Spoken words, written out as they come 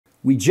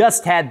We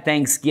just had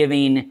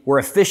Thanksgiving. We're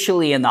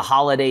officially in the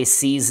holiday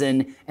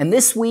season. And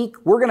this week,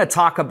 we're going to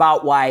talk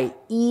about why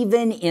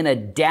even in a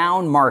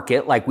down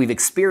market like we've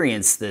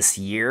experienced this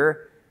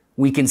year,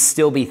 we can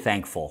still be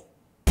thankful.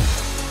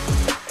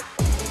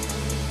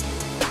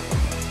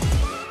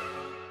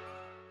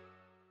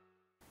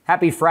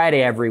 Happy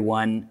Friday,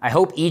 everyone. I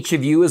hope each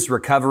of you is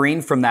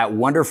recovering from that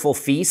wonderful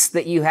feast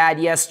that you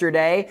had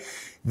yesterday.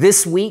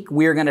 This week,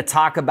 we're going to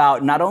talk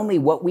about not only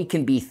what we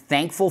can be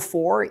thankful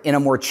for in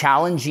a more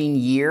challenging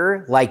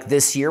year like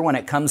this year when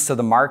it comes to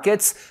the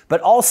markets,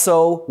 but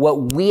also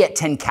what we at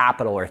 10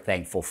 Capital are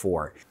thankful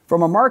for.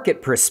 From a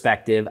market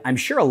perspective, I'm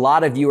sure a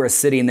lot of you are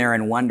sitting there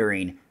and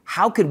wondering,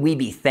 how could we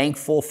be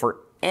thankful for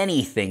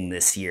anything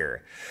this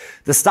year?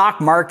 The stock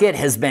market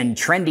has been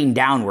trending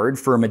downward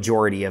for a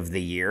majority of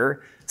the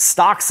year.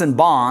 Stocks and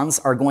bonds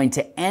are going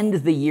to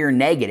end the year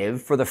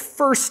negative for the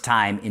first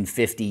time in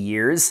 50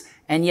 years,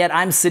 and yet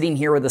I'm sitting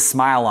here with a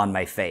smile on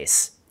my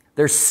face.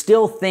 There's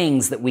still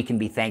things that we can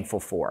be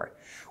thankful for.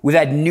 We've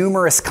had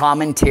numerous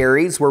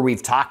commentaries where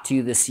we've talked to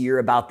you this year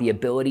about the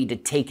ability to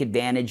take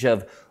advantage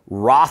of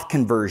Roth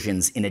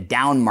conversions in a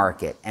down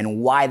market and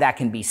why that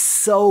can be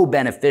so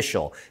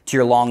beneficial to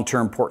your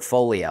long-term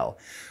portfolio.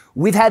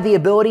 We've had the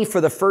ability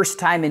for the first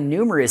time in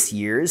numerous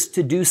years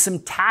to do some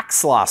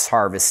tax loss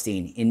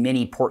harvesting in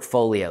many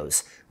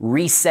portfolios,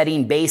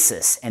 resetting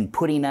basis and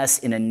putting us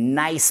in a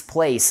nice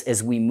place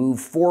as we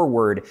move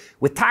forward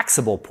with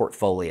taxable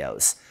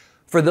portfolios.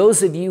 For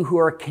those of you who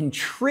are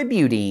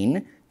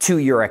contributing to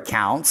your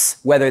accounts,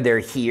 whether they're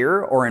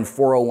here or in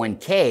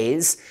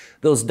 401ks,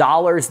 those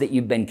dollars that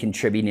you've been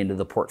contributing to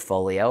the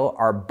portfolio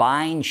are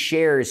buying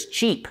shares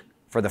cheap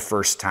for the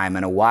first time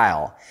in a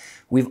while.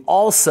 We've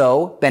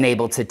also been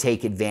able to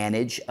take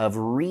advantage of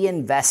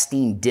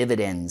reinvesting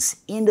dividends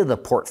into the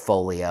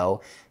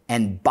portfolio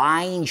and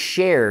buying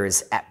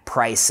shares at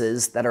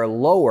prices that are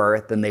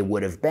lower than they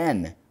would have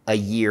been a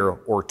year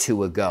or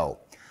two ago.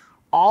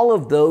 All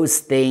of those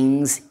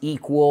things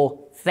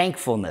equal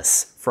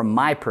thankfulness from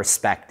my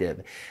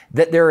perspective,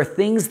 that there are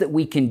things that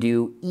we can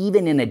do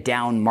even in a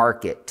down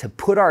market to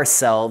put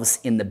ourselves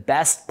in the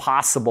best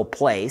possible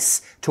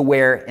place to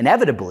where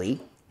inevitably,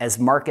 as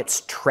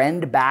markets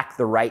trend back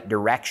the right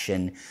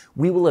direction,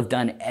 we will have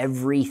done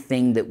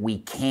everything that we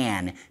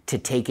can to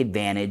take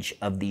advantage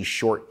of these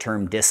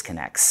short-term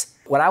disconnects.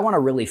 What I want to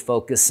really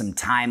focus some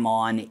time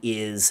on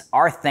is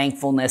our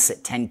thankfulness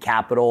at 10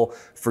 Capital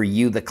for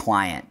you, the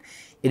client.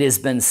 It has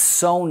been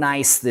so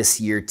nice this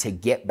year to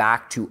get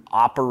back to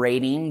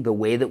operating the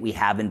way that we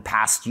have in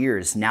past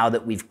years, now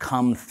that we've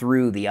come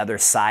through the other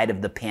side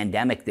of the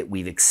pandemic that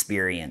we've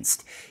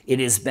experienced. It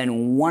has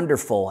been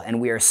wonderful,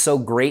 and we are so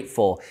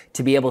grateful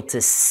to be able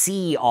to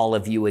see all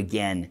of you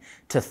again,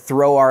 to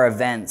throw our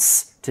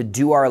events, to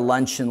do our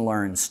lunch and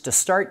learns, to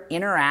start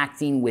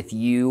interacting with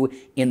you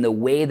in the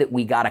way that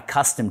we got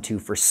accustomed to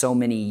for so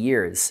many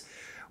years.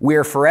 We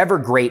are forever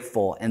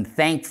grateful and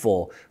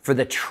thankful for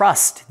the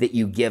trust that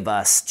you give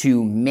us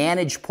to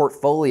manage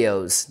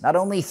portfolios, not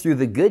only through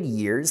the good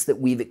years that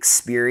we've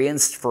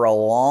experienced for a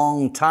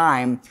long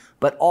time,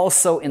 but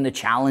also in the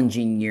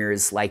challenging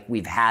years like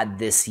we've had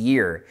this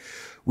year.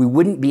 We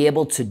wouldn't be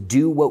able to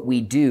do what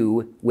we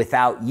do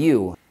without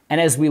you. And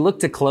as we look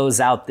to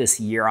close out this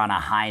year on a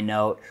high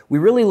note, we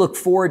really look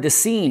forward to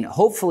seeing,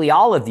 hopefully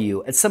all of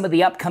you, at some of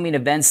the upcoming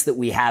events that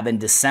we have in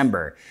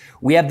December.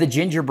 We have the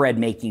gingerbread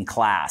making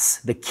class.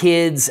 The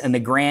kids and the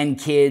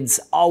grandkids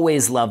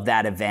always love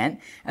that event.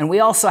 And we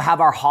also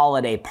have our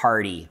holiday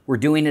party. We're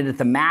doing it at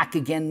the MAC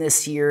again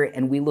this year,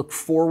 and we look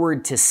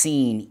forward to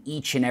seeing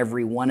each and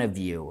every one of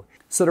you.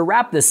 So to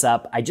wrap this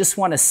up, I just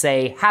want to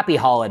say happy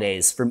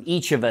holidays from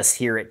each of us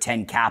here at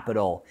 10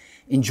 Capital.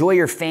 Enjoy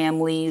your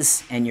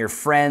families and your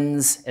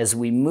friends as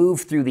we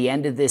move through the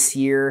end of this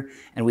year,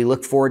 and we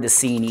look forward to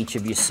seeing each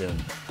of you soon.